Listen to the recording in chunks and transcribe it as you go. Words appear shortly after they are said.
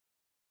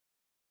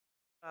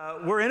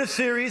We're in a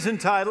series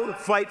entitled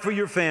Fight for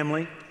Your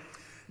Family.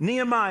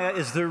 Nehemiah,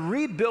 as they're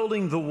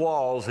rebuilding the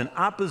walls and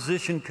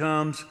opposition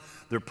comes,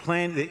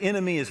 the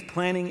enemy is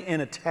planning an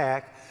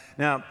attack.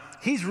 Now,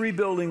 he's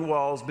rebuilding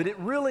walls, but it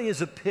really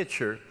is a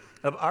picture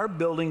of our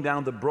building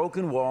down the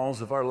broken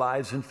walls of our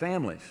lives and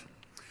families.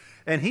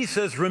 And he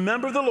says,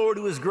 remember the Lord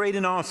who is great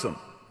and awesome,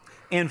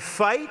 and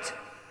fight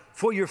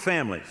for your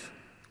families,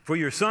 for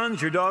your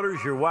sons, your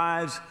daughters, your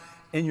wives,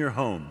 and your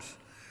homes.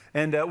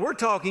 And we're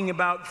talking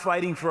about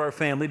fighting for our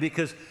family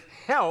because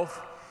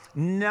health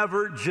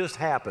never just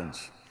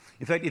happens.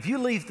 In fact, if you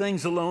leave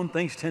things alone,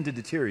 things tend to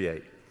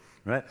deteriorate,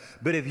 right?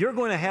 But if you're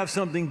going to have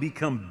something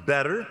become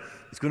better,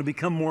 it's going to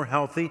become more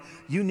healthy,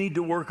 you need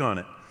to work on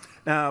it.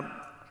 Now,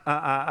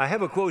 I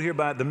have a quote here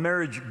by the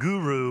marriage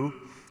guru,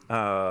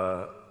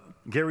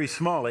 Gary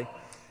Smalley,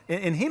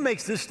 and he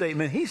makes this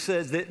statement. He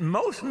says that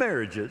most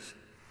marriages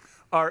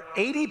are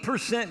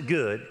 80%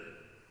 good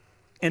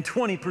and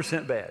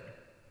 20% bad,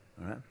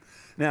 all right?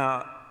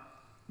 Now,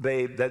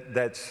 babe,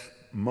 that's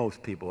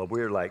most people.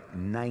 We're like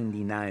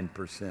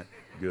 99%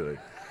 good.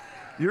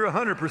 You're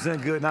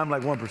 100% good, and I'm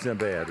like 1%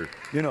 bad,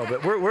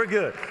 but we're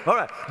good. All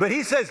right, but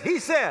he says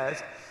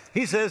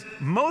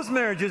most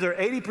marriages are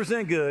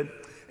 80% good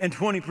and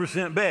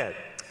 20% bad.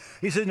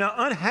 He says, now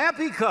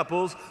unhappy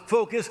couples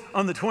focus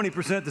on the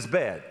 20% that's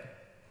bad,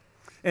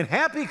 and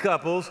happy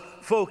couples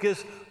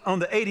focus on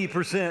the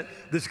 80%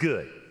 that's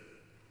good.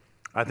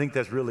 I think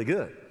that's really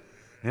good.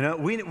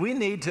 We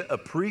need to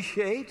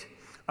appreciate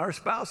our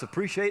spouse,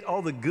 appreciate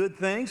all the good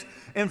things,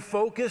 and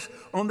focus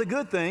on the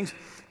good things.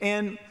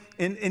 And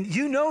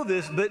you know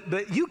this,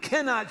 but you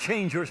cannot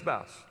change your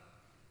spouse.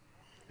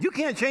 You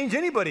can't change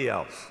anybody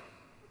else,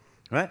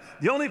 right?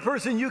 The only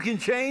person you can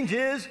change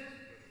is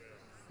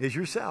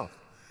yourself.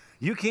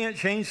 You can't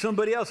change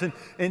somebody else,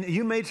 and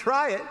you may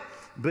try it,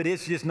 but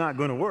it's just not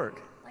going to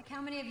work. Like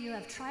how many of you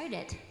have tried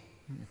it?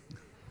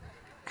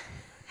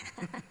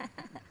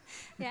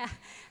 Yeah.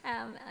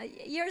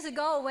 Years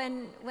ago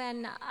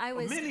when I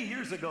was... many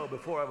years ago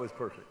before I was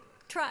perfect.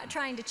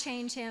 Trying to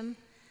change him.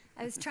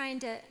 I wasn't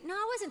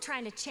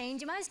trying to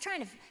change him. I was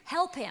trying to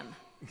help him.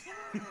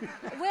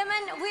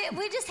 Women,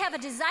 we just have a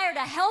desire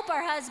to help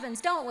our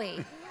husbands, don't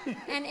we?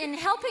 And in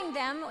helping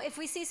them, if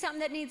we see something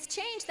that needs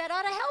change, that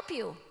ought to help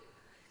you.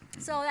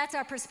 So that's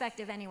our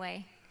perspective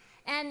anyway.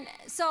 And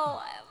so,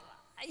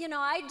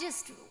 I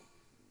just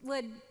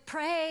would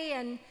pray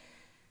and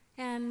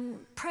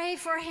pray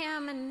for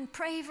him and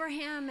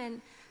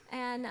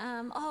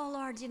oh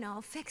Lord,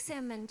 fix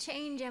him and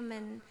change him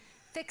and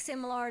fix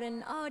him, Lord.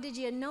 And oh, did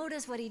you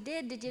notice what he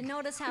did? Did you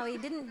notice how he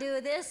didn't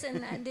do this?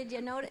 And did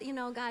you notice,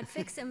 God,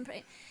 fix him.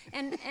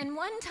 And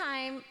one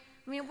time,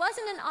 it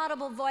wasn't an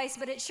audible voice,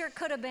 but it sure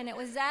could have been. It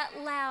was that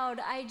loud.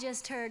 I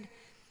just heard,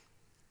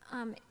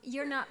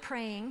 you're not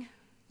praying,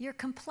 you're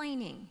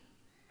complaining.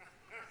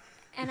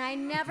 And I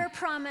never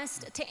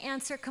promised to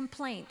answer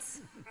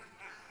complaints.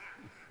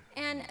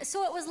 And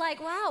so it was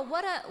like, wow,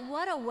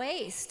 what a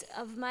waste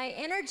of my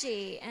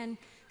energy. And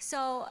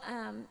so,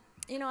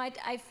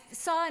 I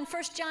saw in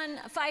 1 John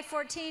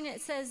 5:14,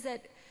 it says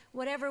that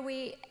whatever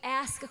we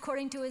ask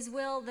according to his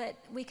will, that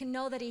we can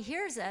know that he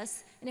hears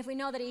us. And if we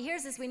know that he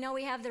hears us, we know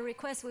we have the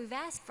request we've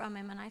asked from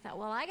him. And I thought,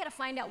 well, I got to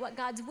find out what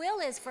God's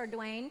will is for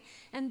Dwayne,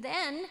 and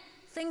then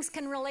things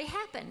can really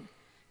happen,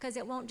 because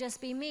it won't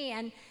just be me.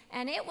 And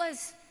it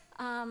was,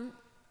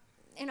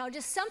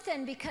 just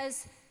something,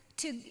 because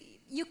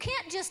you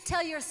can't just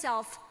tell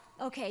yourself,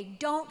 okay,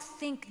 don't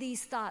think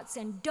these thoughts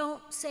and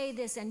don't say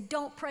this and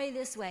don't pray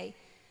this way.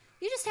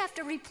 You just have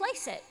to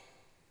replace it.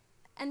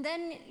 And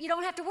then you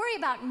don't have to worry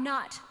about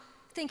not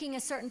thinking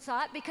a certain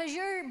thought because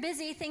you're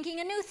busy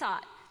thinking a new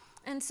thought.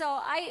 And so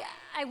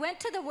I went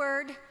to the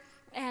Word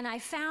and I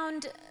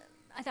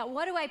thought,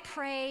 what do I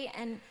pray?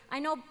 And I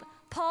know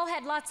Paul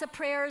had lots of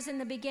prayers in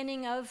the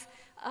beginning of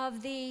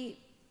the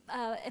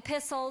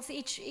epistles,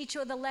 each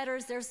of the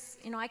letters, there's,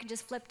 I could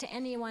just flip to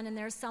anyone and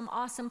there's some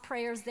awesome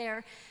prayers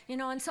there,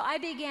 and so I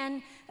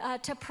began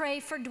to pray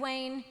for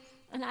Dwayne,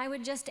 and I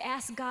would just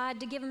ask God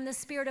to give him the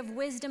spirit of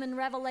wisdom and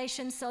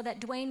revelation so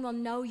that Dwayne will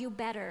know you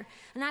better.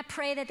 And I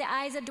pray that the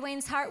eyes of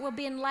Dwayne's heart will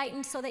be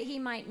enlightened so that he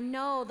might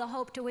know the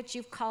hope to which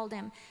you've called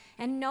him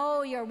and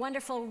know your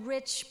wonderful,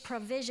 rich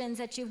provisions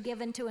that you've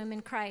given to him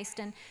in Christ.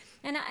 And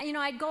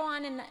I'd go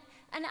on and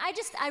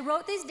I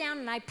wrote these down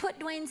and I put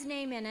Dwayne's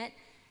name in it.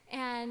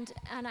 And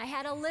I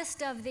had a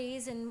list of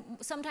these, and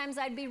sometimes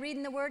I'd be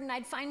reading the Word and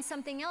I'd find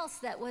something else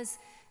that was,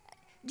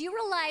 do you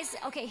realize,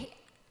 okay,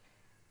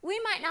 we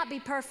might not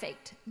be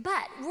perfect,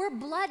 but we're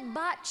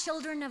blood-bought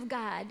children of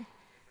God.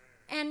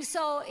 And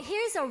so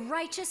here's a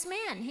righteous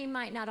man. He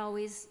might not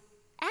always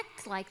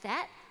act like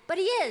that, but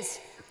he is.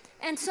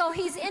 And so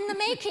he's in the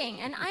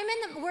making, and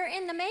we're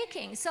in the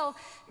making. So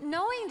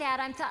knowing that,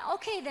 I thought,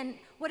 okay, then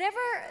whatever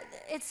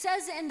it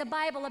says in the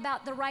Bible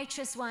about the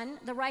righteous one,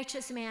 the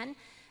righteous man,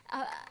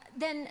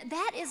 then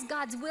that is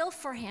God's will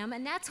for him,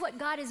 and that's what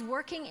God is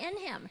working in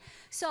him.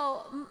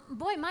 So,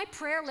 boy, my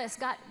prayer list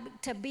got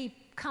to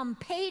become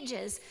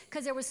pages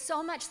because there was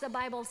so much the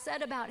Bible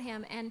said about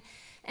him.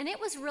 And it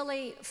was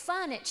really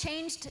fun. It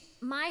changed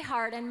my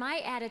heart and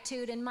my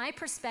attitude and my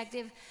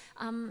perspective.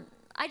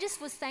 I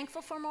just was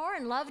thankful for more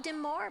and loved him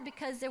more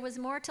because there was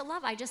more to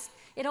love.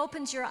 It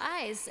opens your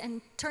eyes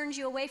and turns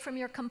you away from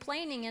your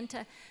complaining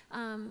into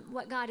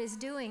what God is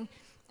doing.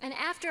 And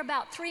after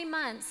about 3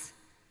 months,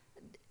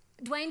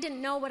 Dwayne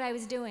didn't know what I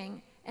was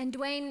doing. And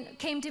Dwayne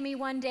came to me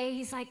one day.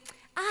 He's like,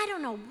 I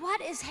don't know what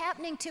is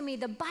happening to me.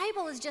 The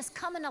Bible is just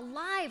coming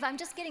alive. I'm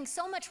just getting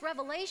so much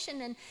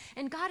revelation,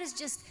 and God is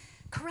just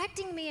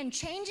correcting me and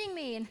changing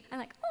me. And I'm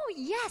like, oh,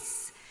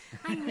 yes,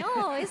 I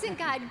know. Isn't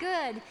God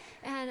good?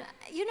 And,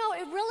 you know,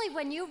 it really,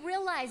 when you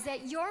realize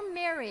that your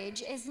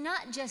marriage is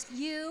not just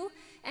you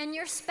and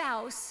your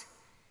spouse,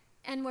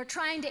 and we're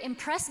trying to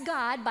impress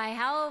God by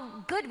how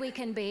good we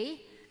can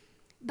be,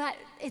 but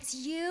it's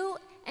you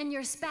and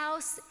your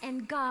spouse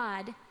and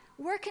God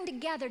working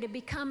together to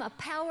become a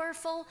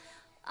powerful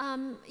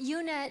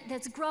unit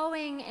that's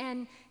growing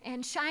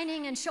and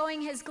shining and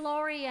showing his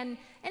glory, and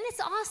it's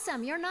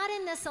awesome. You're not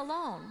in this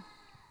alone.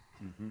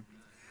 Mm-hmm.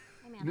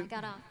 Amen. I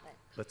got off. But.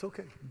 That's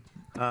okay.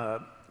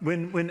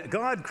 When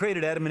God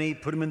created Adam and Eve,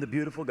 put them in the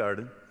beautiful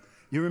garden,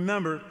 you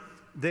remember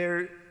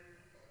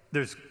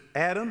there's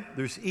Adam,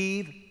 there's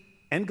Eve,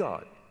 and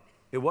God.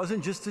 It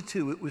wasn't just the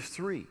two, it was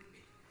three.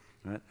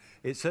 Right?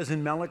 It says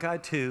in Malachi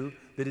 2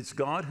 that it's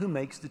God who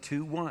makes the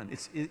two one.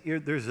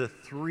 There's a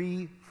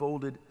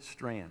three-folded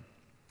strand.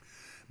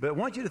 But I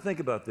want you to think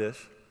about this.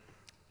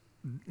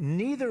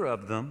 Neither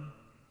of them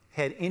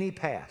had any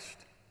past.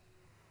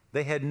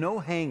 They had no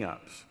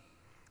hang-ups.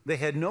 They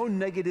had no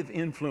negative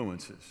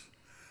influences.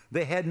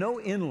 They had no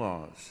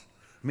in-laws.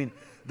 I mean,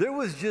 there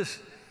was just,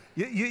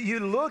 you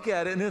look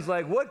at it and it's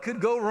like, what could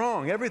go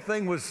wrong?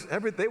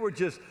 They were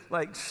just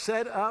like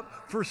set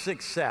up for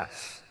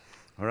success,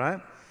 all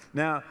right?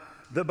 Now,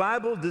 the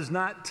Bible does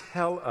not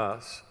tell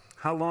us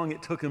how long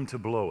it took them to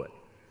blow it,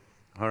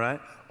 all right?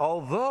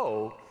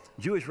 Although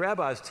Jewish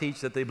rabbis teach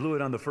that they blew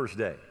it on the first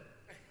day.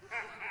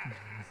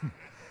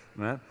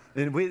 Right?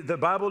 And the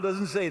Bible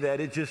doesn't say that.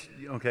 It just,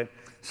 okay.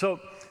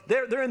 So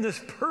they're in this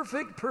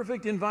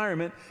perfect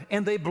environment,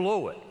 and they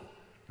blow it,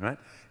 right?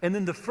 And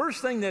then the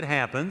first thing that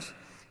happens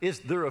is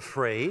they're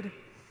afraid,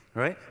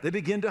 right? They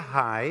begin to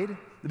hide.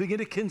 They begin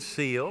to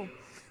conceal.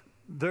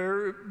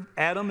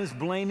 Adam is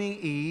blaming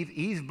Eve.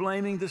 Eve's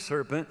blaming the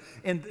serpent,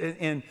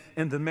 and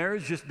the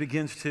marriage just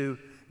begins to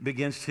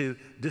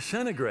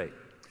disintegrate.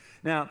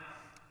 Now,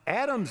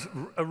 Adam's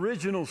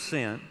original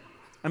sin,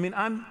 I mean,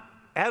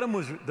 Adam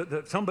was,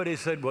 somebody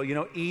said, well, you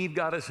know, Eve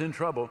got us in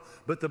trouble,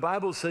 but the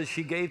Bible says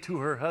she gave to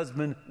her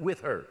husband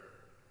with her.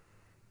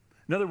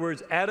 In other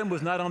words, Adam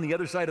was not on the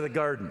other side of the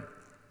garden.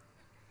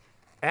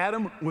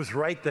 Adam was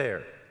right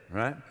there,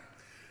 right?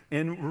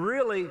 And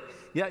really,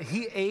 yeah,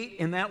 he ate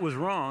and that was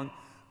wrong,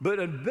 but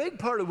a big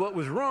part of what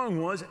was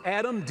wrong was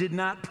Adam did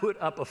not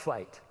put up a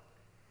fight.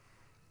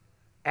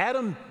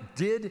 Adam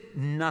did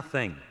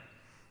nothing.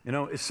 You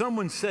know, as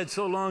someone said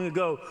so long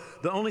ago,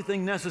 the only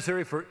thing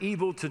necessary for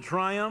evil to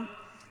triumph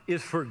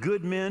is for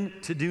good men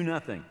to do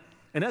nothing.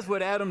 And that's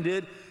what Adam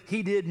did.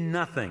 He did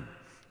nothing,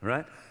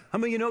 right? How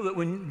many of you know that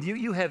when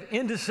you have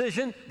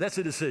indecision, that's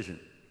a decision,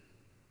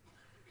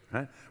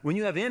 right? When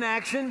you have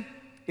inaction,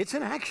 it's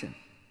an action,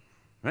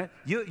 right?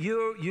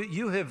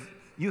 You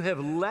have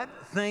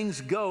let things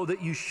go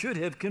that you should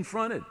have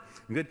confronted.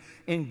 Good?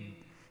 And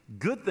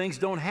good things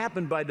don't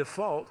happen by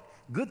default.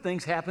 Good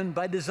things happen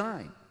by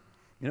design.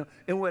 You know,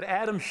 and what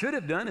Adam should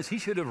have done is he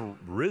should have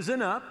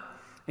risen up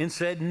and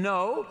said,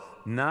 no,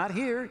 not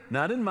here,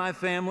 not in my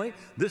family.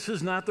 This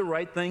is not the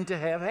right thing to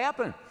have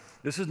happen.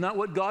 This is not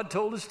what God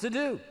told us to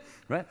do,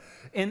 right?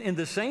 And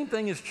the same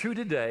thing is true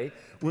today.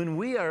 When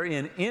we are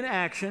in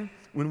inaction,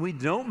 when we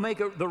don't make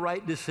the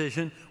right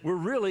decision,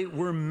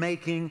 we're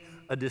making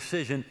a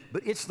decision,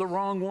 but it's the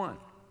wrong one.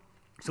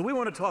 So we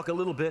want to talk a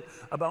little bit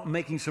about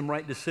making some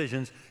right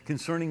decisions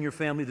concerning your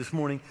family this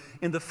morning.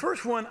 And the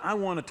first one I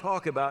want to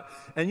talk about,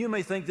 and you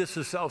may think this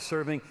is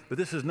self-serving, but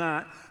this is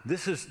not.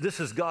 This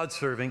is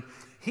God-serving.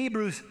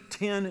 Hebrews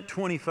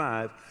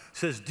 10:25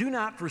 says, "Do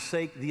not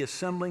forsake the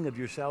assembling of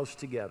yourselves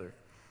together,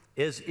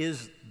 as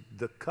is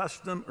the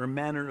custom or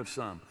manner of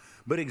some,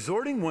 but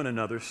exhorting one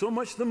another, so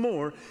much the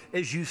more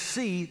as you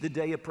see the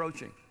day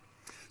approaching."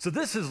 So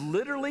this is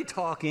literally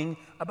talking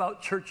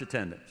about church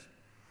attendance.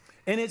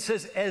 And it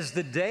says, as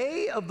the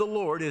day of the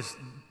Lord, as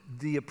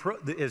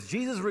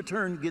Jesus'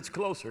 return gets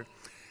closer,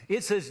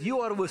 it says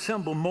you ought to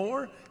assemble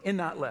more and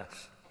not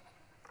less,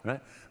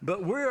 right?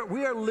 But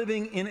we are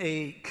living in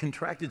a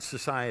contracted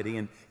society,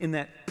 and in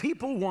that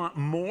people want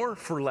more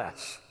for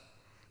less.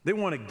 They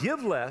want to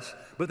give less,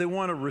 but they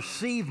want to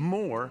receive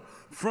more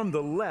from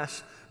the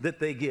less that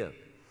they give.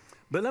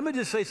 But let me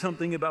just say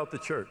something about the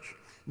church.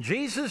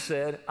 Jesus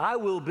said, I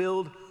will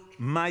build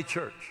my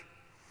church.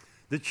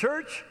 The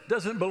church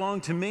doesn't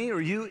belong to me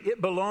or you,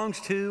 it belongs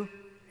to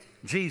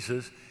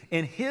Jesus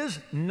and his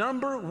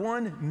number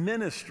one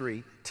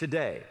ministry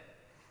today.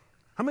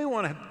 How many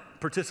want to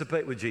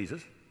participate with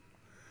Jesus?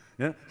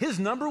 Yeah. His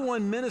number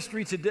one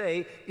ministry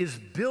today is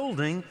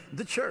building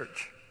the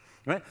church.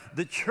 right?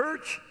 The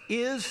church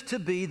is to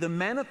be the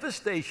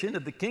manifestation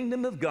of the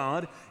kingdom of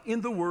God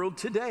in the world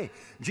today.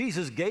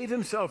 Jesus gave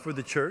himself for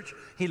the church.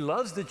 He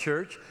loves the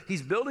church.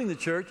 He's building the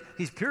church.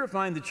 He's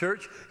purifying the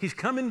church. He's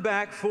coming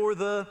back for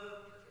the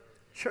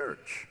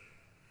church.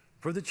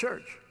 For the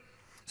church.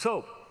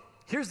 So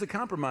here's the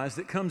compromise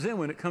that comes in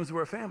when it comes to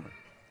our family.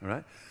 All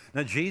right?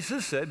 Now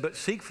Jesus said, but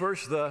seek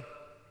first the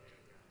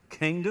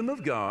kingdom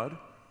of God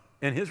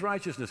and his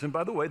righteousness. And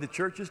by the way, the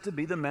church is to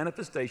be the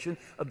manifestation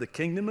of the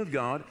kingdom of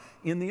God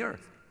in the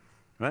earth,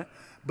 right?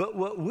 But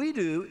what we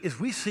do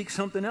is we seek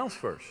something else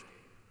first,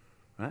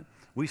 right?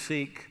 We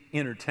seek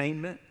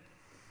entertainment,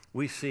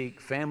 we seek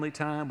family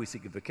time, we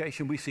seek a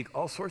vacation, we seek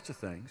all sorts of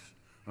things,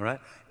 all right?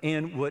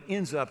 And what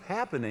ends up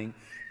happening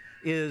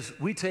is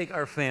we take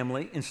our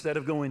family, instead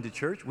of going to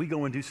church, we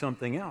go and do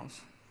something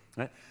else,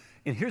 right?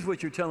 And here's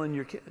what you're telling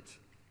your kids.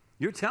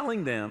 You're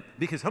telling them,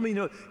 because how many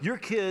know your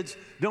kids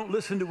don't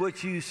listen to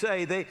what you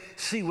say, they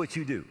see what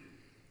you do.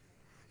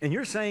 And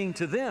you're saying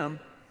to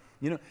them,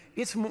 you know,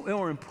 it's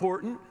more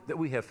important that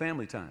we have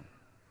family time.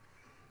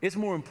 It's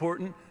more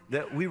important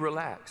that we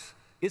relax.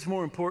 It's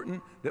more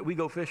important that we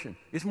go fishing.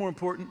 It's more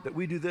important that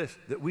we do this,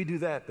 that we do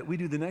that, that we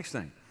do the next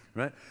thing,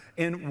 right?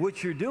 And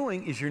what you're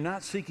doing is you're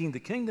not seeking the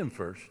kingdom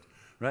first,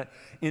 right?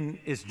 And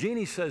as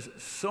Jeannie says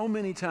so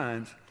many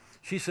times,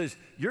 she says,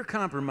 your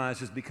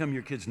compromises become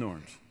your kids'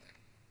 norms.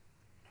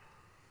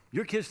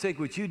 Your kids take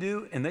what you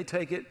do and they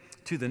take it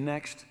to the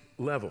next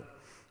level,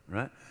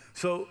 right?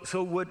 So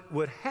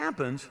what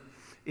happens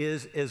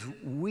is as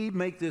we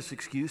make this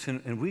excuse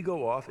and we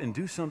go off and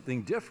do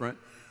something different,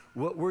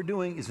 what we're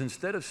doing is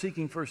instead of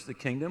seeking first the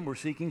kingdom, we're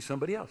seeking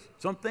somebody else,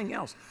 something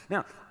else.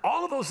 Now,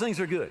 all of those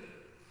things are good.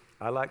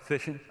 I like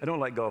fishing. I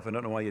don't like golf. I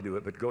don't know why you do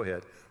it, but go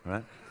ahead,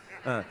 right?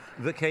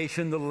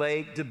 Vacation, the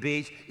lake, the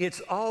beach, it's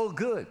all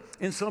good.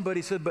 And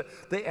somebody said, but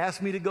they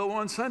asked me to go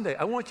on Sunday.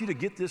 I want you to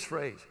get this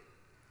phrase,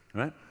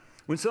 right?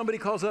 When somebody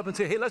calls up and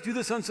says, hey, let's do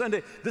this on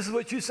Sunday, this is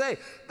what you say.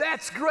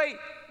 That's great,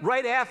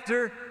 right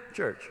after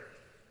church.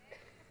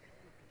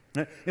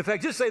 In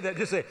fact, just say that,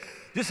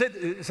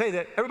 say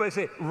that, everybody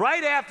say,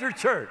 right after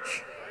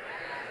church.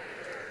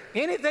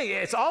 Anything,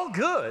 it's all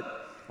good,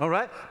 all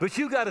right? But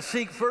you've got to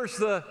seek first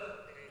the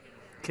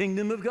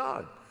kingdom of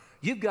God.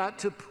 You've got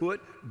to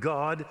put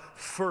God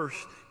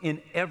first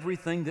in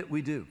everything that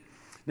we do.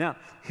 Now,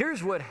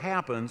 here's what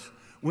happens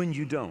when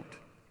you don't.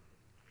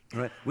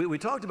 Right? We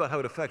talked about how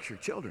it affects your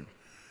children,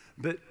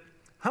 but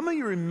how many of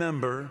you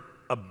remember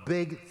a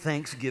big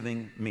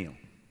Thanksgiving meal?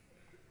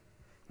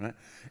 Right?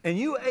 And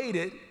you ate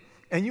it,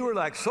 and you were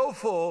like so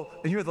full,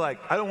 and you were like,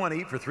 I don't want to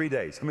eat for 3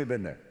 days. How many have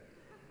been there?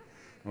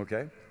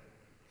 Okay?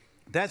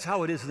 That's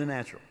how it is in the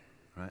natural.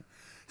 Right?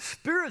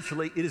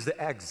 Spiritually, it is the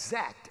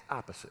exact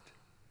opposite.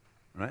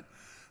 Right?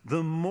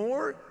 The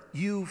more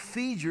you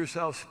feed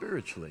yourself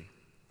spiritually,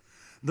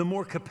 the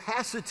more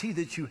capacity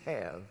that you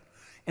have,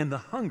 and the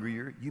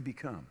hungrier you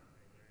become.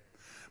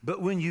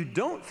 But when you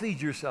don't feed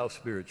yourself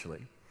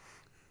spiritually,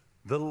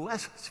 the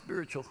less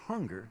spiritual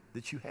hunger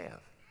that you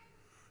have,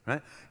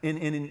 right?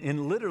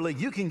 And literally,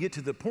 you can get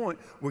to the point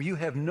where you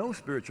have no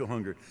spiritual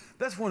hunger.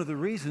 That's one of the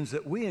reasons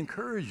that we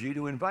encourage you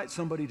to invite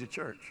somebody to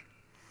church.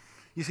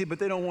 You see, but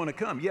they don't want to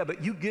come. Yeah,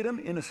 but you get them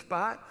in a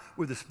spot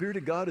where the Spirit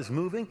of God is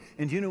moving,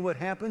 and you know what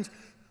happens?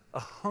 A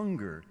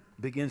hunger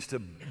begins to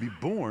be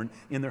born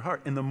in their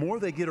heart. And the more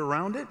they get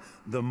around it,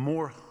 the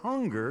more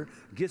hunger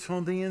gets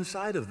on the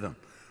inside of them.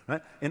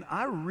 Right? And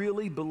I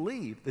really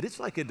believe that it's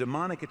like a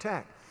demonic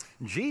attack.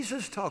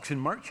 Jesus talks in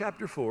Mark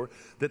chapter 4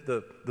 that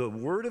the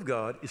word of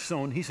God is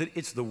sown. He said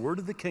it's the word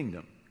of the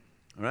kingdom.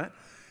 All right?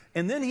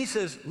 And then he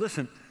says,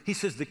 listen, he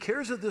says the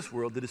cares of this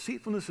world, the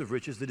deceitfulness of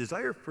riches, the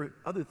desire for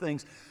other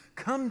things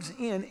comes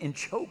in and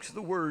chokes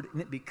the word,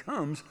 and it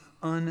becomes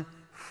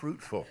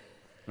unfruitful.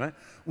 Right?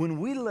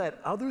 When we let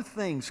other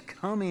things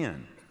come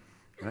in,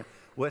 right,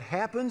 what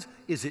happens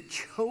is it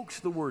chokes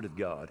the word of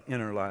God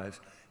in our lives,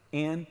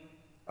 and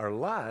our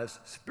lives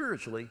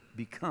spiritually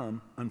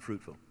become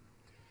unfruitful.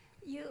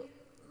 You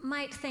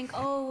might think,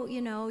 oh,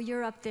 you know,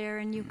 you're up there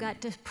and you've got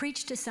to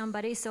preach to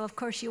somebody, so of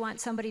course you want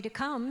somebody to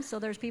come, so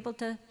there's people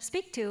to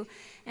speak to.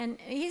 And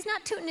he's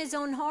not tooting his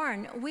own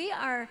horn. We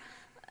are,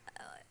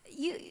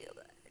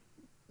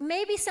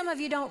 maybe some of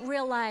you don't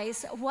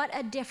realize what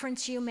a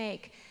difference you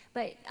make.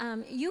 But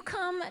you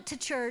come to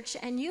church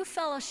and you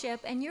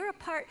fellowship and you're a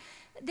part.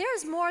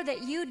 There's more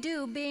that you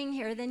do being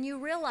here than you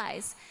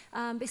realize,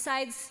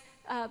 besides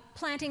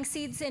planting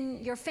seeds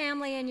in your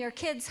family and your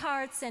kids'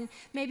 hearts. And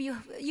maybe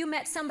you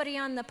met somebody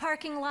on the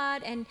parking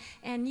lot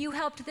and you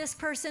helped this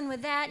person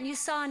with that, and you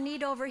saw a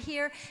need over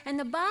here. And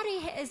the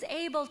body is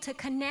able to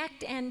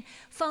connect and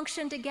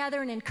function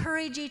together and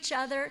encourage each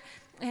other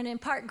and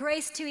impart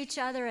grace to each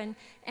other, and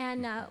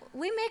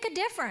we make a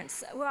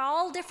difference. We're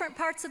all different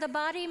parts of the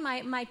body.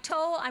 My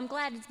toe, I'm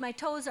glad my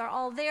toes are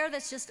all there.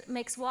 That just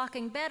makes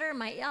walking better.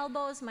 My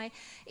elbows, my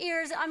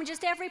ears,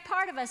 just every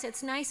part of us.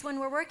 It's nice when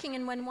we're working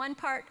and when one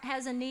part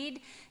has a need,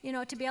 you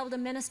know, to be able to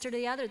minister to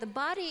the other. The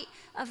body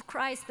of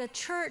Christ, the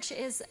church,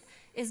 is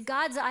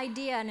God's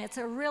idea, and it's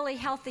a really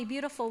healthy,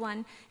 beautiful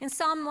one. In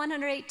Psalm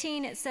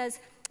 118, it says,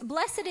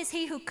 blessed is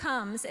he who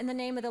comes in the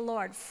name of the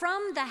Lord.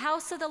 From the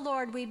house of the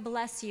Lord we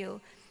bless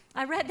you.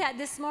 I read that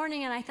this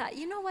morning and I thought,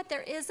 you know what?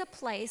 There is a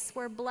place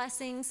where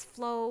blessings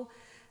flow,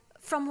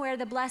 from where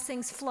the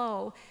blessings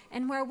flow,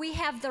 and where we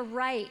have the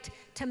right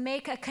to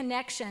make a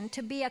connection,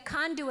 to be a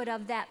conduit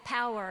of that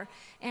power,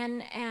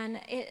 and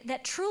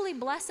that truly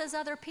blesses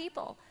other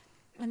people.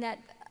 And that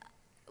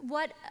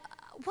what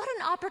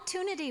an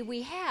opportunity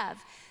we have.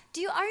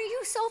 Are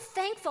you so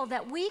thankful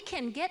that we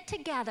can get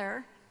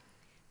together?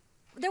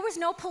 There was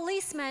no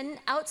policeman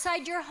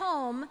outside your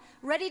home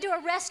ready to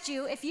arrest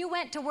you if you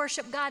went to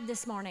worship God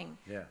this morning.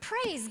 Yeah.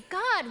 Praise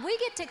God. We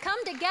get to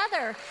come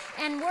together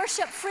and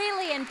worship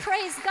freely and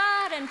praise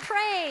God and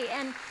pray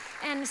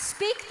and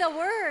speak the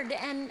word,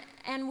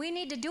 and we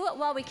need to do it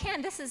while we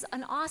can. This is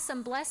an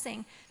awesome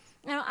blessing.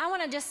 Now, I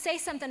want to just say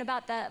something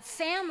about the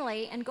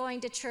family and going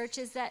to church,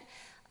 is that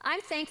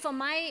I'm thankful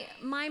my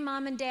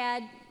mom and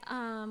dad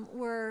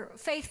were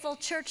faithful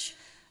church.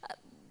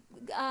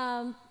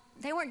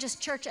 They weren't just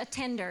church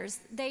attenders.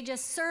 They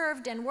just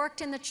served and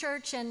worked in the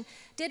church and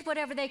did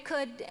whatever they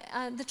could.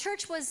 The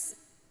church was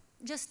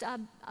just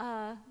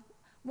a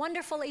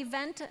wonderful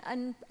event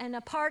and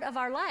a part of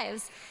our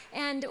lives.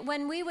 And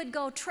when we would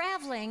go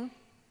traveling,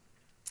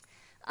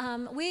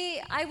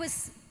 I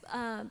was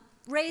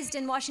raised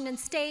in Washington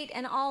State,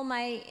 and all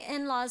my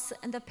in-laws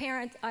and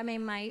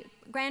my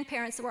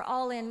grandparents were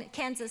all in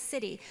Kansas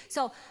City,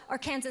 or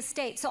Kansas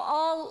State. So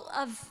all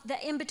of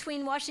the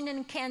in-between Washington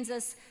and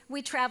Kansas,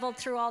 we traveled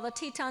through all the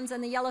Tetons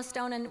and the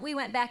Yellowstone, and we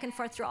went back and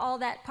forth through all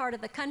that part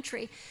of the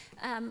country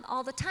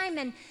all the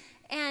time.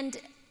 And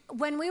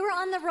when we were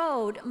on the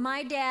road,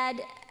 my dad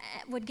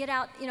would get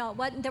out,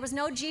 there was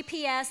no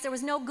GPS, there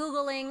was no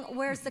Googling,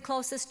 where's the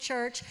closest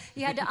church.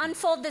 You had to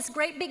unfold this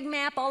great big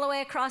map all the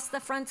way across the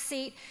front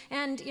seat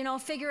and,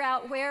 figure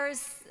out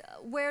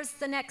where's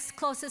the next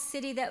closest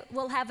city that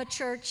will have a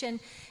church.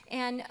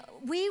 And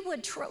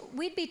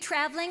we'd be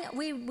traveling,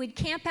 we'd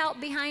camp out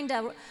behind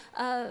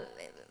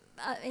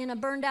in a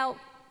burned out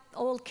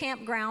old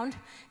campground,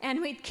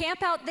 and we'd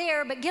camp out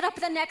there, but get up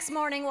the next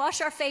morning, wash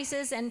our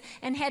faces, and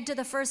head to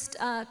the first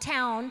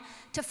town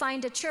to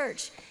find a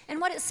church. And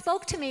what it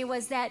spoke to me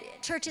was that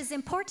church is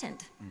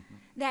important. Mm-hmm.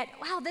 That,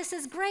 wow, this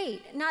is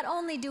great. Not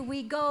only do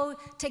we go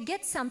to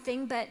get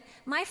something, but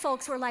my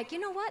folks were like, you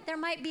know what? There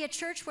might be a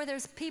church where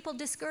there's people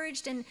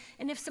discouraged, and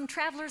if some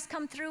travelers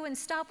come through and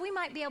stop, we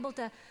might be able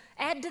to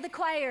add to the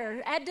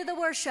choir, add to the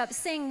worship,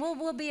 sing.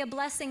 We'll be a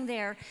blessing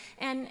there.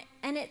 And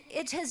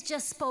it has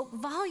just spoke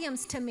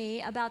volumes to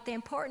me about the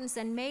importance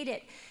and made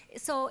it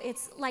so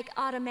it's like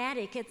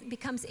automatic. It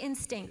becomes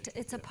instinct.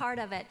 It's a part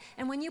of it.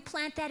 And when you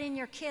plant that in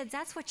your kids,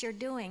 that's what you're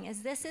doing,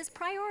 is this is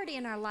priority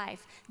in our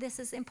life. This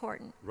is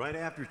important. Right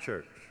after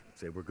church,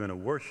 say we're going to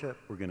worship,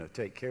 we're going to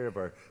take care of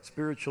our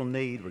spiritual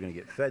need, we're going to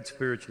get fed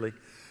spiritually.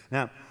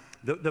 Now,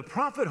 the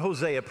prophet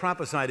Hosea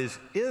prophesied as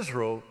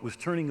Israel was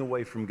turning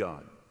away from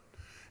God.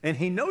 And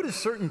he noticed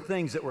certain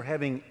things that were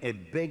having a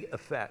big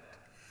effect.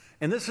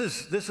 And this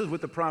is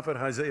what the prophet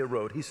Hosea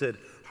wrote. He said,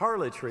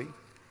 harlotry,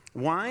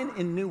 wine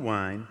and new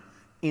wine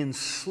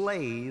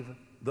enslave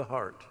the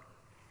heart.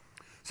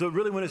 So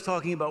really when it's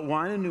talking about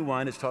wine and new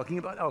wine, it's talking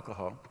about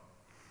alcohol,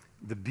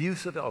 the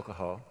abuse of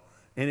alcohol,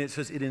 and it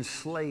says it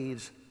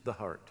enslaves the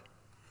heart.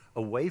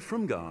 Away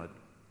from God,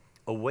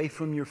 away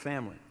from your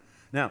family.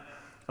 Now,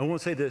 I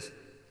want to say this.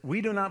 We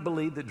do not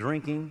believe that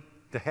drinking,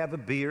 to have a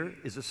beer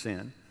is a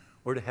sin,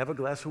 or to have a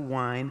glass of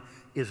wine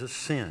is a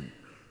sin,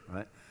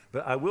 right?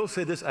 But I will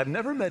say this, I've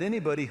never met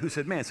anybody who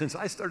said, man, since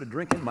I started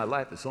drinking, my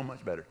life is so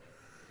much better.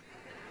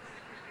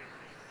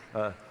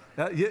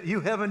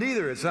 You haven't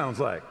either, it sounds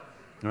like,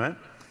 right?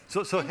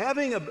 So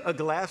having a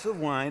glass of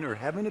wine or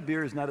having a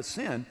beer is not a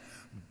sin,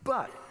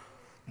 but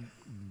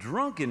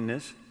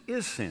drunkenness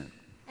is sin.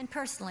 And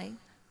personally,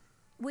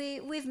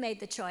 we've made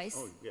the choice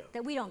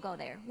that we don't go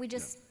there. We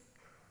just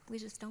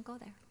don't go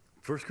there.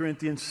 1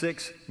 Corinthians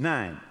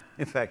 6:9.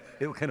 In fact,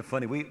 it was kind of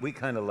funny. We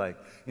kind of like,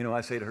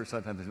 I say to her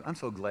sometimes, I'm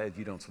so glad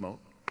you don't smoke.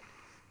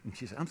 And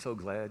she said, I'm so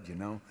glad,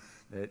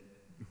 that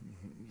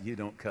you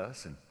don't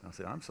cuss. And I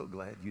said, I'm so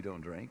glad you don't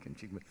drink. And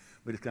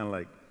but it's kind of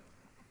like,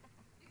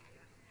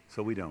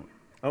 so we don't.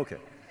 Okay.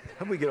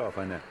 How do we get off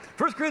on that?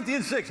 1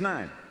 Corinthians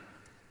 6:9.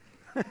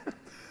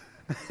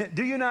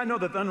 Do you not know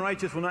that the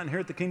unrighteous will not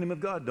inherit the kingdom of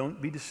God?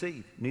 Don't be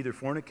deceived. Neither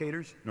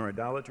fornicators, nor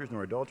idolaters,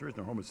 nor adulterers,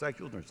 nor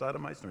homosexuals, nor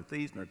sodomites, nor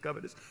thieves, nor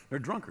covetous, nor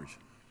drunkards,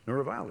 nor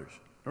revilers,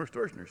 nor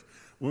extortioners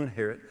will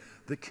inherit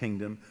the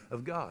kingdom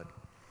of God.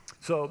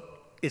 So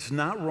it's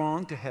not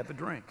wrong to have a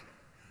drink,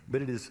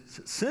 but it is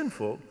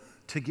sinful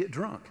to get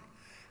drunk.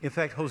 In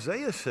fact,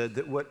 Hosea said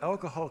that what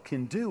alcohol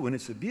can do when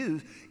it's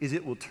abused is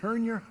it will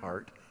turn your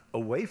heart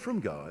away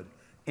from God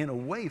and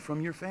away from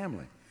your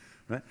family.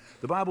 Right?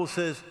 The Bible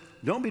says,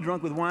 don't be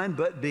drunk with wine,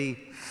 but be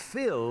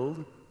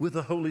filled with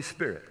the Holy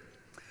Spirit.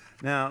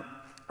 Now,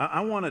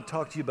 I want to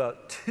talk to you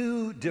about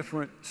two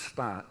different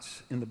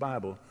spots in the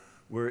Bible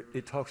where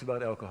it talks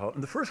about alcohol.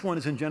 And the first one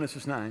is in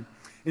Genesis 9, and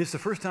it's the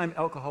first time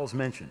alcohol is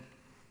mentioned.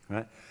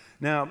 Right?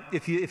 Now,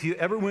 if you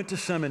ever went to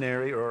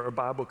seminary or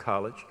Bible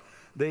college,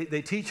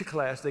 they teach a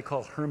class they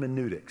call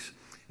hermeneutics.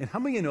 And how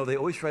many of you know they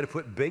always try to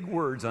put big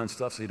words on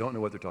stuff so you don't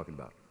know what they're talking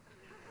about?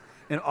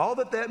 And all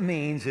that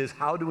means is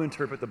how to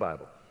interpret the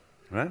Bible,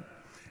 right?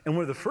 And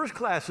one of the first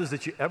classes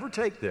that you ever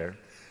take there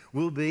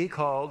will be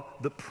called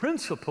the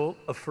principle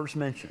of first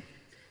mention,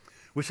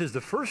 which is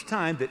the first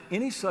time that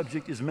any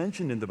subject is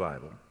mentioned in the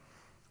Bible,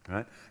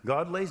 right?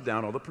 God lays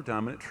down all the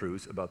predominant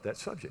truths about that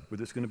subject,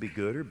 whether it's going to be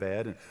good or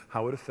bad and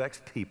how it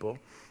affects people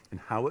and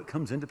how it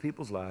comes into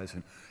people's lives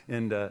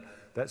and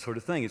that sort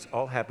of thing. It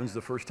all happens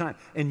the first time.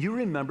 And you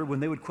remember when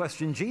they would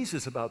question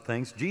Jesus about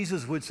things,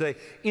 Jesus would say,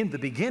 in the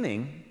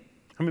beginning,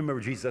 I remember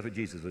Jesus, that's what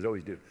Jesus would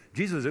always do.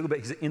 Jesus would go back,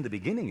 he said, in the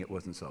beginning it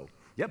wasn't so.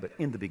 Yeah, but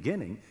in the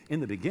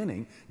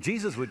beginning,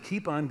 Jesus would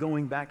keep on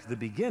going back to the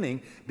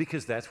beginning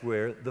because that's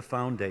where the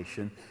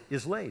foundation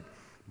is laid.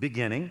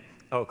 Beginning,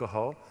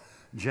 alcohol,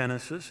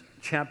 Genesis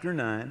chapter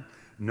 9,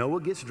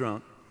 Noah gets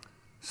drunk.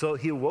 So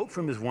he awoke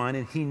from his wine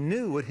and he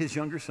knew what his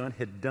younger son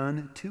had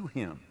done to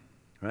him,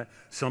 right?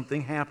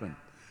 Something happened.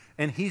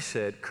 And he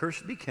said,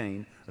 cursed be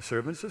Cain, a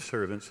servant of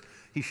servants,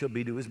 he shall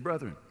be to his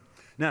brethren.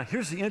 Now,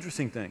 here's the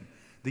interesting thing.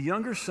 The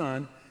younger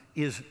son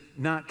is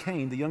not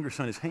Cain, the younger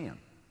son is Ham,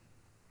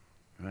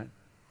 right?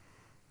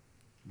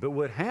 But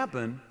what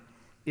happened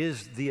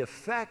is the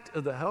effect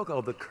of the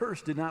alcohol, the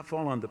curse did not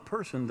fall on the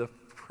person, the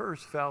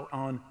curse fell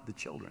on the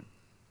children.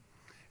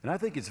 And I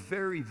think it's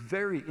very,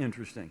 very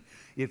interesting.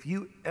 If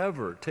you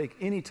ever take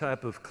any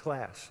type of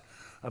class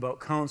about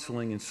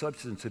counseling and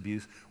substance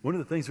abuse, one of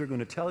the things they're going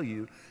to tell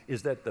you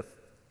is that the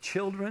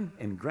children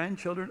and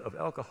grandchildren of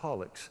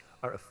alcoholics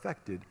are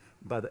affected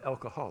by the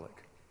alcoholic.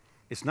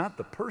 It's not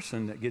the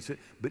person that gets it,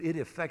 but it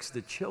affects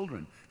the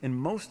children. And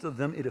most of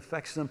them, it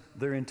affects them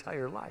their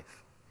entire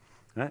life.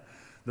 Right?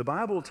 The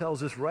Bible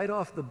tells us right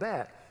off the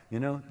bat, you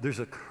know, there's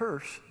a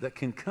curse that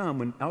can come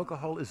when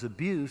alcohol is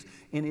abused,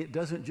 and it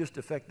doesn't just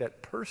affect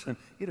that person,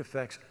 it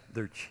affects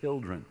their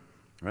children.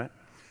 Right?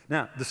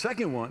 Now, the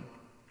second one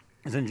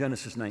is in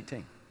Genesis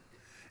 19.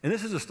 And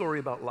this is a story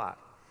about Lot.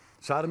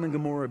 Sodom and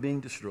Gomorrah being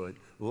destroyed.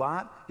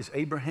 Lot is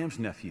Abraham's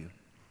nephew.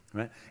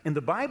 Right? And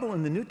the Bible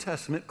in the New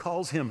Testament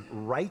calls him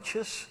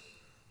righteous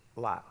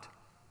Lot.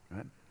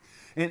 Right?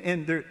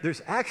 And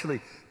there's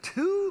actually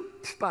two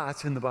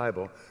spots in the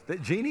Bible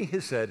that Jeannie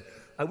has said,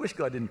 I wish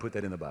God didn't put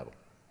that in the Bible.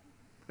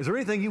 Is there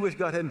anything you wish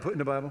God hadn't put in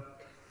the Bible?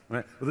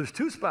 Right? Well, there's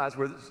two spots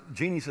where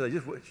Jeannie says, I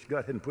just wish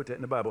God hadn't put that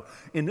in the Bible.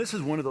 And this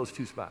is one of those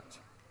two spots.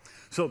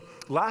 So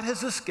Lot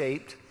has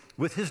escaped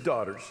with his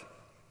daughters.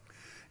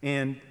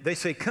 And they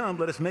say, come,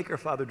 let us make our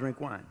father drink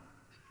wine.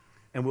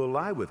 And we'll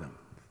lie with him,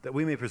 that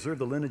we may preserve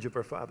the lineage of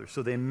our father.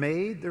 So they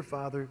made their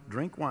father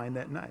drink wine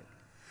that night.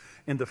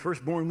 And the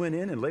firstborn went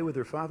in and lay with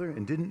her father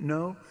and didn't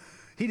know.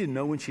 He didn't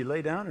know when she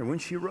lay down or when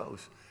she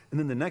rose. And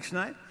then the next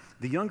night,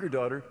 the younger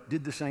daughter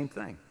did the same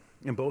thing.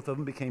 And both of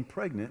them became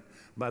pregnant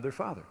by their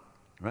father,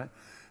 right?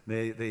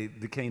 They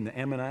became the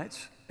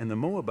Ammonites and the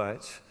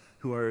Moabites,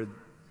 who are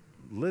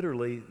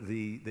literally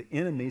the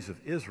enemies of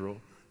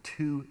Israel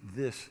to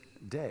this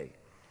day.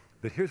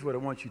 But here's what I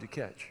want you to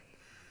catch.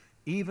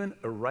 Even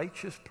a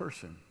righteous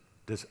person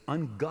does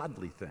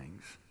ungodly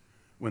things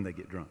when they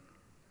get drunk.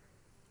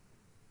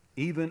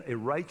 Even a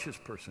righteous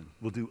person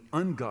will do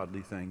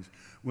ungodly things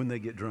when they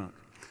get drunk.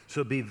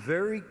 So be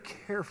very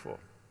careful,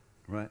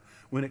 right,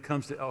 when it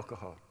comes to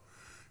alcohol.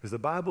 Because the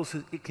Bible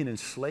says it can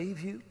enslave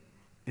you,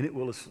 and it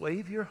will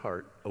enslave your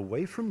heart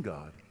away from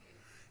God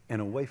and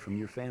away from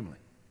your family.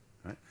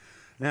 Right?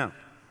 Now,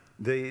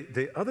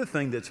 the other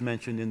thing that's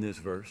mentioned in this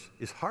verse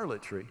is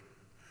harlotry,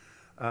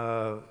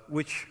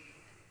 which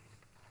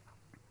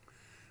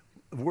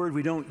a word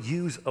we don't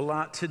use a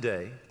lot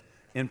today,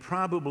 and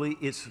probably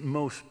its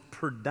most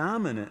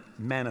predominant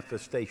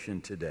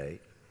manifestation today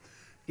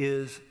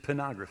is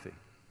pornography.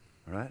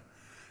 All right?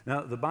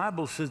 Now, the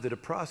Bible says that a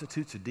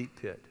prostitute's a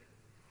deep pit,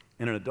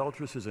 and an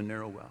adulteress is a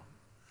narrow well.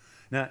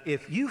 Now,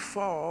 if you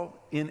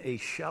fall in a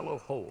shallow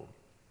hole,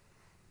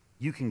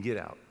 you can get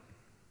out.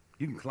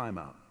 You can climb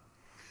out.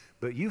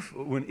 But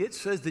when it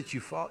says that you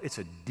fall, it's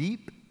a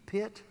deep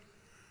pit,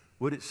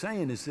 what it's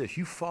saying is this: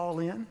 you fall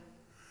in,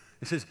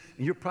 it says,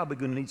 and you're probably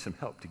going to need some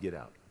help to get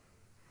out.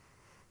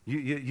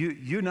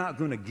 You're not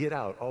going to get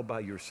out all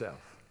by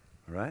yourself,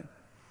 all right?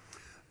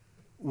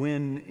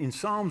 When in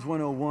Psalms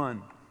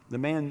 101, the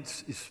man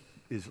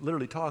is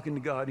literally talking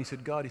to God. He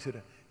said, God, he said,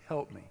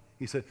 help me.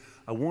 He said,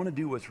 I want to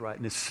do what's right,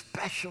 and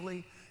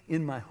especially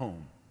in my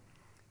home.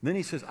 And then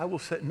he says, I will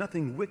set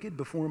nothing wicked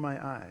before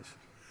my eyes.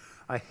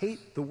 I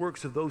hate the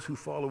works of those who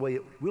fall away.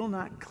 It will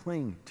not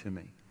cling to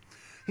me.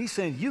 He's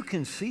saying you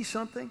can see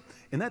something,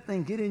 and that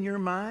thing get in your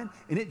mind,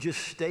 and it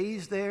just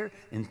stays there,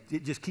 and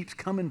it just keeps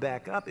coming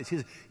back up.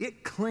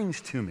 It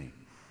clings to me.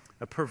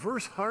 A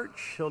perverse heart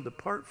shall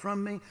depart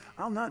from me.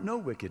 I'll not know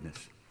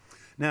wickedness.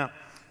 Now,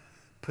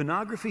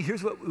 pornography,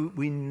 here's what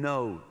we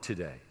know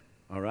today,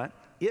 all right?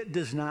 It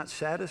does not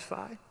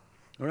satisfy,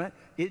 all right?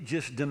 It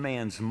just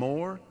demands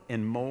more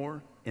and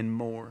more and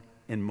more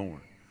and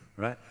more,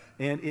 right?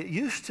 And it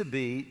used to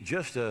be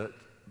just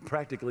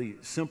practically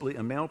simply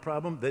a male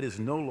problem. That is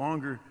no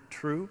longer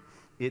true.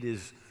 It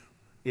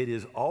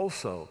is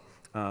also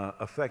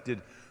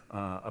affected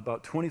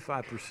about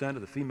 25%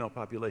 of the female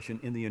population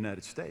in the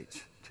United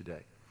States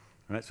today.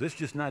 All right? So it's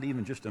just not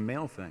even just a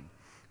male thing.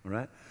 All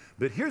right?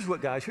 But here's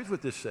what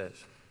this says.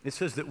 It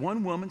says that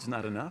one woman's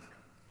not enough.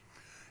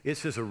 It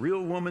says a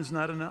real woman's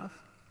not enough.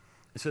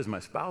 It says my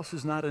spouse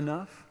is not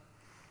enough.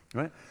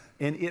 Right?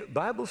 And the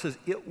Bible says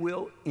it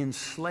will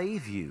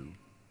enslave you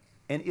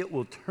and it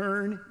will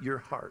turn your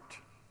heart.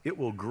 It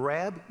will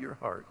grab your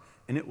heart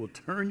and it will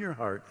turn your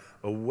heart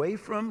away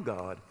from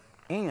God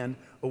and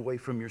away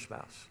from your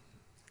spouse.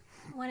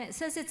 When it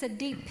says it's a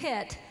deep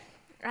pit,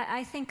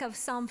 I think of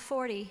Psalm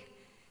 40.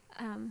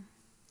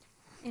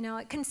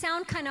 It can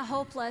sound kind of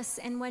hopeless,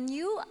 and when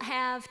you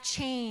have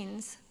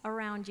chains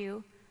around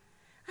you,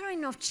 I don't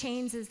even know if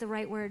chains is the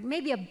right word,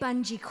 maybe a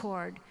bungee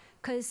cord,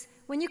 because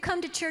when you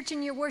come to church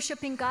and you're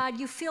worshiping God,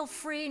 you feel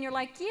free and you're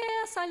like,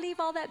 yes, I leave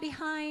all that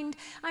behind.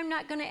 I'm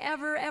not going to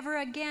ever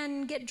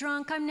again get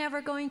drunk. I'm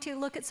never going to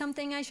look at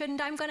something I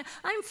shouldn't. I'm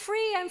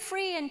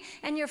free,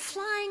 and you're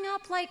flying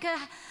up like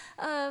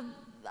a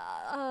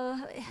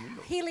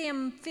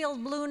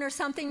helium-filled balloon or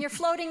something. You're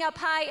floating up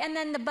high, and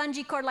then the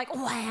bungee cord like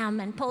wham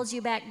and pulls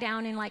you back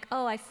down, and like,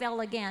 oh, I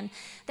fell again.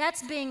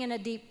 That's being in a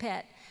deep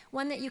pit,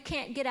 one that you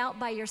can't get out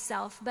by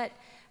yourself. But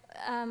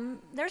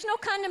there's no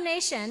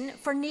condemnation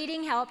for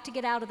needing help to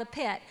get out of the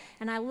pit.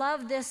 And I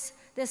love this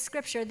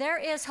scripture. There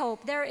is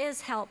hope. There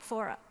is help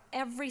for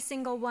every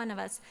single one of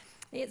us.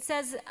 It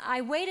says, I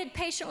waited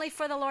patiently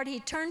for the Lord. He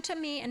turned to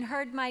me and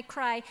heard my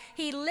cry.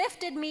 He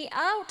lifted me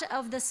out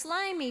of the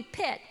slimy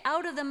pit,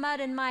 out of the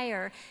mud and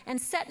mire, and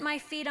set my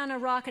feet on a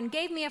rock and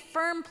gave me a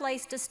firm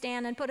place to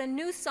stand and put a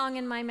new song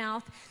in my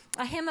mouth,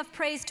 a hymn of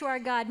praise to our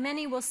God.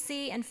 Many will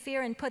see and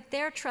fear and put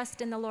their trust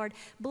in the Lord.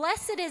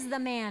 Blessed is the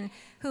man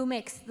who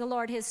makes the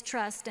Lord his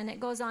trust. And it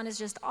goes on, it's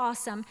just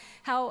awesome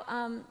how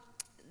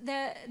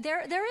there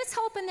is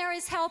hope and there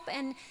is help,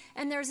 and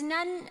there's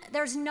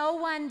no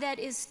one that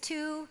is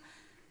too.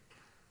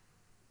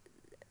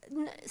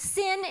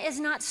 Sin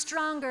is not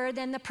stronger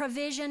than the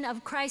provision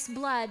of Christ's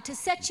blood to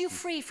set you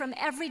free from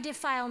every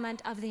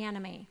defilement of the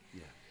enemy.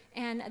 Yeah.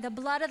 And the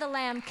blood of the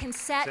Lamb can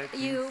set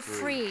you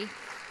free.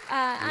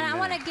 And I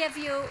want to give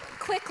you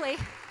quickly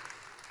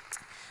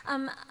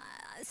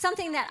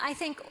something that I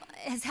think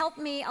has helped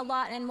me a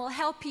lot and will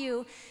help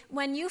you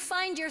when you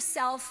find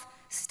yourself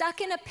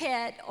stuck in a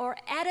pit or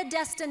at a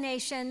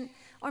destination.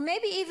 Or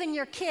maybe even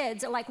your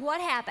kids are like, what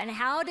happened?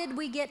 How did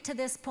we get to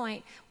this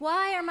point?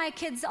 Why are my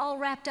kids all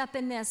wrapped up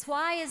in this?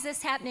 Why is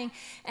this happening?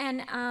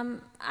 And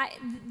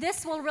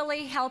this will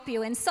really help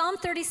you. In Psalm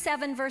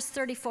 37, verse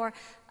 34,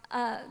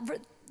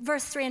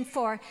 verse 3 and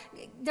 4,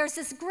 there's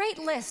this great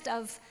list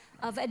of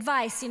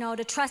advice,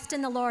 to trust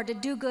in the Lord, to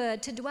do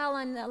good, to dwell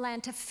in the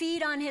land, to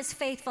feed on his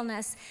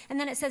faithfulness. And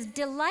then it says,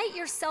 delight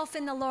yourself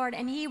in the Lord,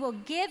 and he will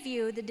give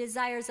you the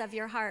desires of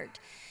your heart.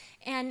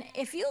 And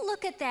if you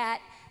look at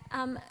that,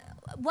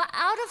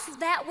 out of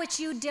that which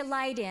you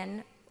delight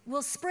in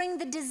will spring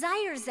the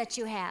desires that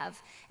you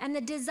have. And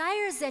the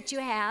desires that you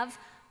have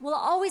will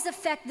always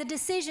affect the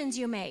decisions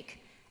you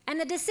make. And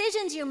the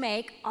decisions you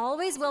make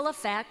always will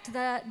affect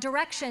the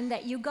direction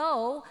that you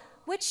go,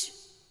 which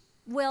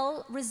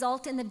will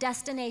result in the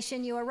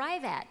destination you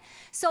arrive at.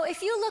 So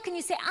if you look and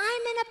you say,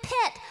 I'm in a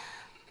pit,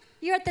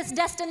 you're at this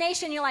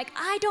destination, you're like,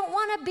 I don't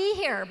want to be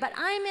here, but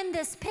I'm in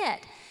this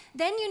pit.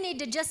 Then you need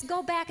to just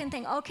go back and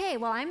think, okay,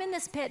 well, I'm in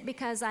this pit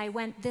because I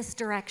went this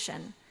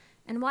direction.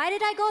 And why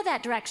did I go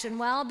that direction?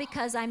 Well,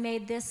 because I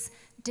made this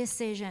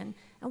decision.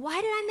 And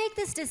why did I make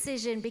this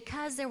decision?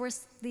 Because there were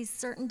these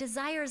certain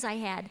desires I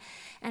had,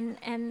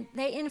 and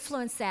they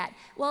influenced that.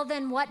 Well,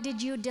 then what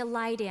did you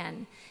delight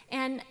in?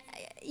 And,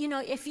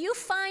 if you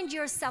find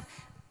yourself...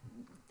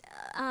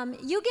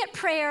 you get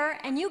prayer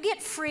and you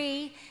get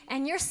free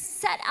and you're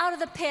set out of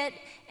the pit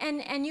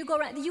and you go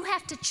around. You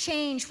have to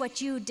change what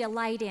you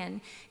delight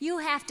in. You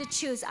have to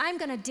choose. I'm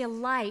going to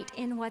delight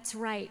in what's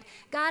right.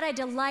 God, I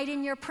delight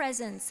in your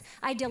presence.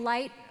 I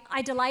delight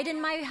in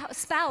my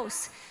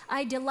spouse.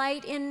 I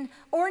delight in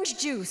orange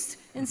juice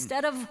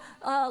instead of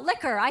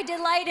liquor. I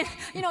delight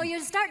in,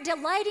 you start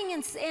delighting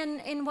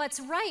in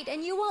what's right,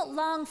 and you won't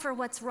long for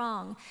what's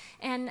wrong.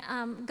 And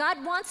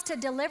God wants to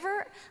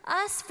deliver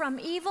us from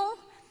evil.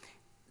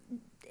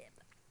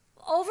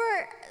 Over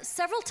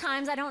several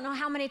times, I don't know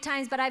how many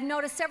times, but I've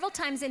noticed several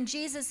times in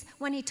Jesus,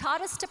 when he taught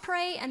us to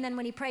pray, and then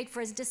when he prayed for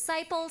his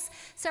disciples,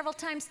 several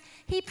times,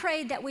 he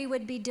prayed that we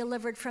would be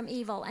delivered from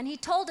evil. And he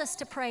told us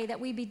to pray that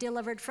we be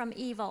delivered from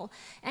evil.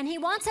 And he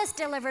wants us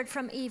delivered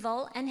from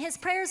evil, and his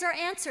prayers are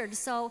answered.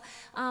 So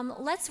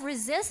let's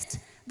resist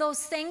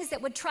those things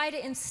that would try to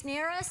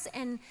ensnare us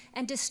and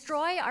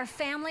destroy our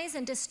families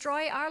and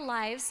destroy our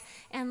lives,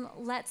 and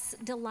let's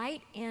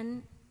delight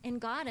in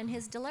God and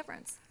his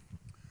deliverance.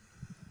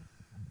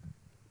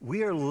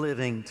 We are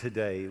living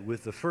today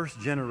with the first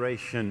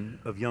generation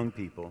of young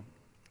people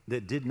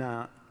that did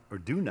not or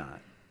do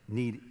not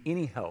need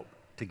any help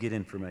to get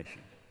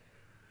information.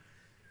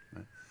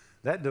 Right?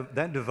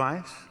 That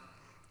device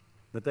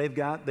that they've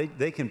got,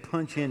 they can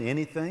punch in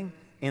anything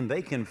and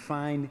they can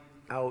find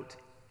out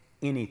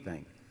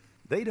anything.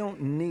 They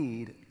don't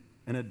need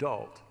an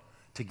adult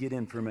to get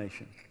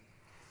information.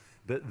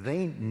 but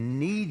they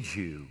need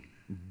you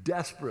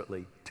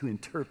desperately to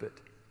interpret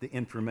the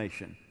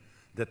information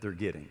that they're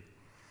getting.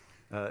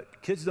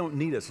 Kids don't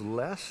need us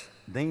less,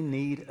 they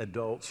need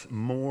adults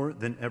more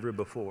than ever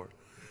before,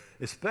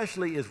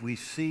 especially as we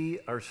see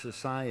our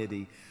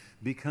society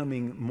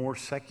becoming more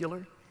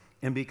secular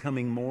and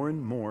becoming more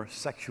and more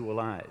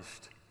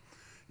sexualized.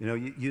 You know,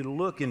 you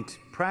look in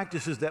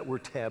practices that were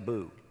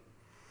taboo,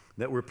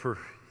 that were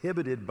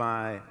prohibited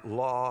by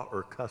law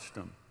or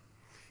custom,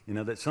 you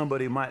know, that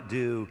somebody might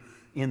do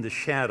in the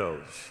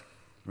shadows,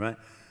 right?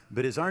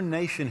 But as our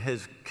nation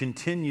has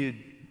continued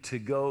to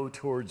go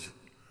towards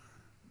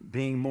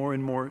being more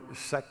and more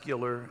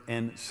secular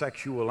and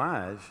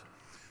sexualized,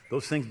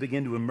 those things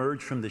begin to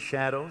emerge from the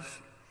shadows,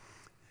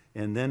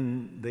 and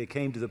then they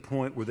came to the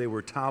point where they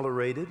were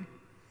tolerated,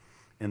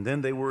 and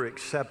then they were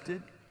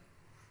accepted,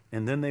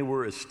 and then they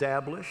were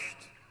established,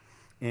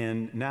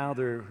 and now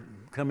they're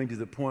coming to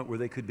the point where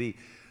they could be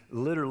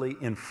literally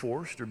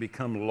enforced or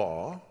become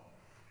law,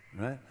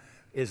 right?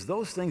 As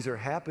those things are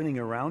happening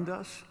around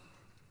us,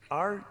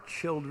 our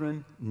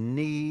children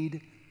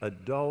need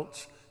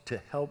adults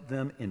to help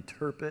them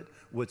interpret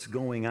what's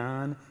going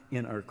on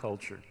in our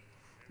culture.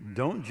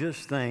 Don't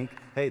just think,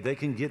 hey, they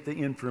can get the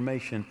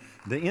information.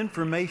 The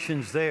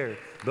information's there,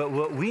 but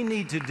what we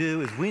need to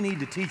do is we need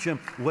to teach them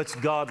what's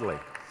godly,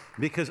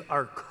 because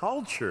our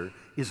culture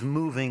is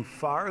moving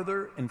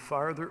farther and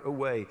farther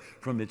away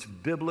from its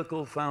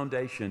biblical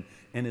foundation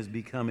and is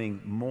becoming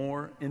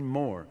more and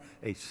more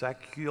a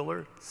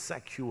secular,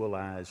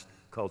 sexualized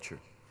culture.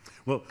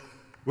 Well,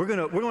 we're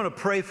gonna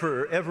pray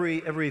for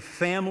every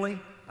family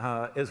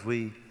as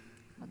we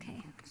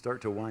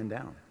start to wind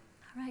down.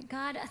 All right,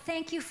 God,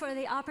 thank you for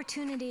the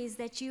opportunities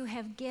that you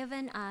have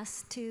given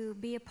us to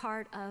be a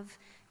part of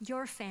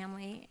your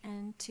family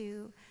and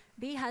to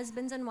be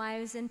husbands and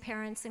wives and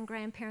parents and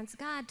grandparents.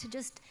 God, to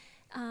just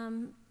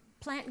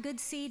plant good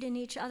seed in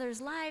each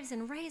other's lives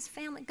and raise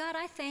family. God,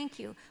 I thank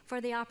you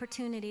for the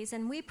opportunities,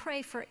 and we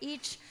pray for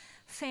each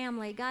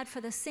family, God,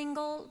 for the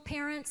single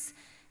parents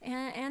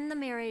and the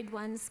married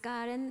ones,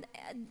 God, and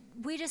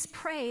we just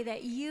pray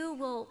that you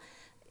will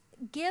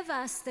give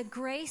us the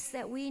grace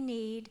that we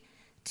need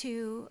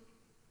to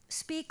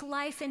speak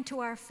life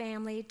into our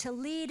family, to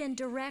lead and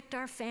direct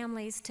our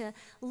families, to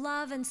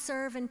love and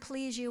serve and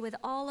please you with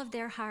all of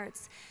their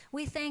hearts.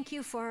 We thank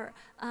you for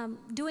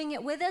doing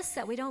it with us,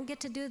 that we don't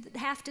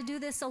have to do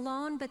this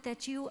alone, but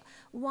that you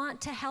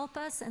want to help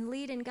us and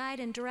lead and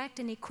guide and direct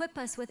and equip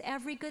us with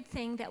every good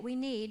thing that we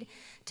need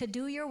to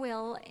do your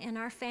will in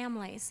our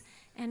families.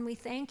 And we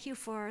thank you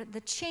for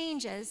the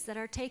changes that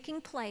are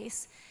taking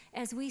place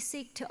as we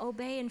seek to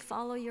obey and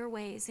follow your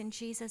ways. In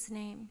Jesus'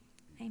 name,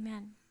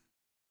 amen.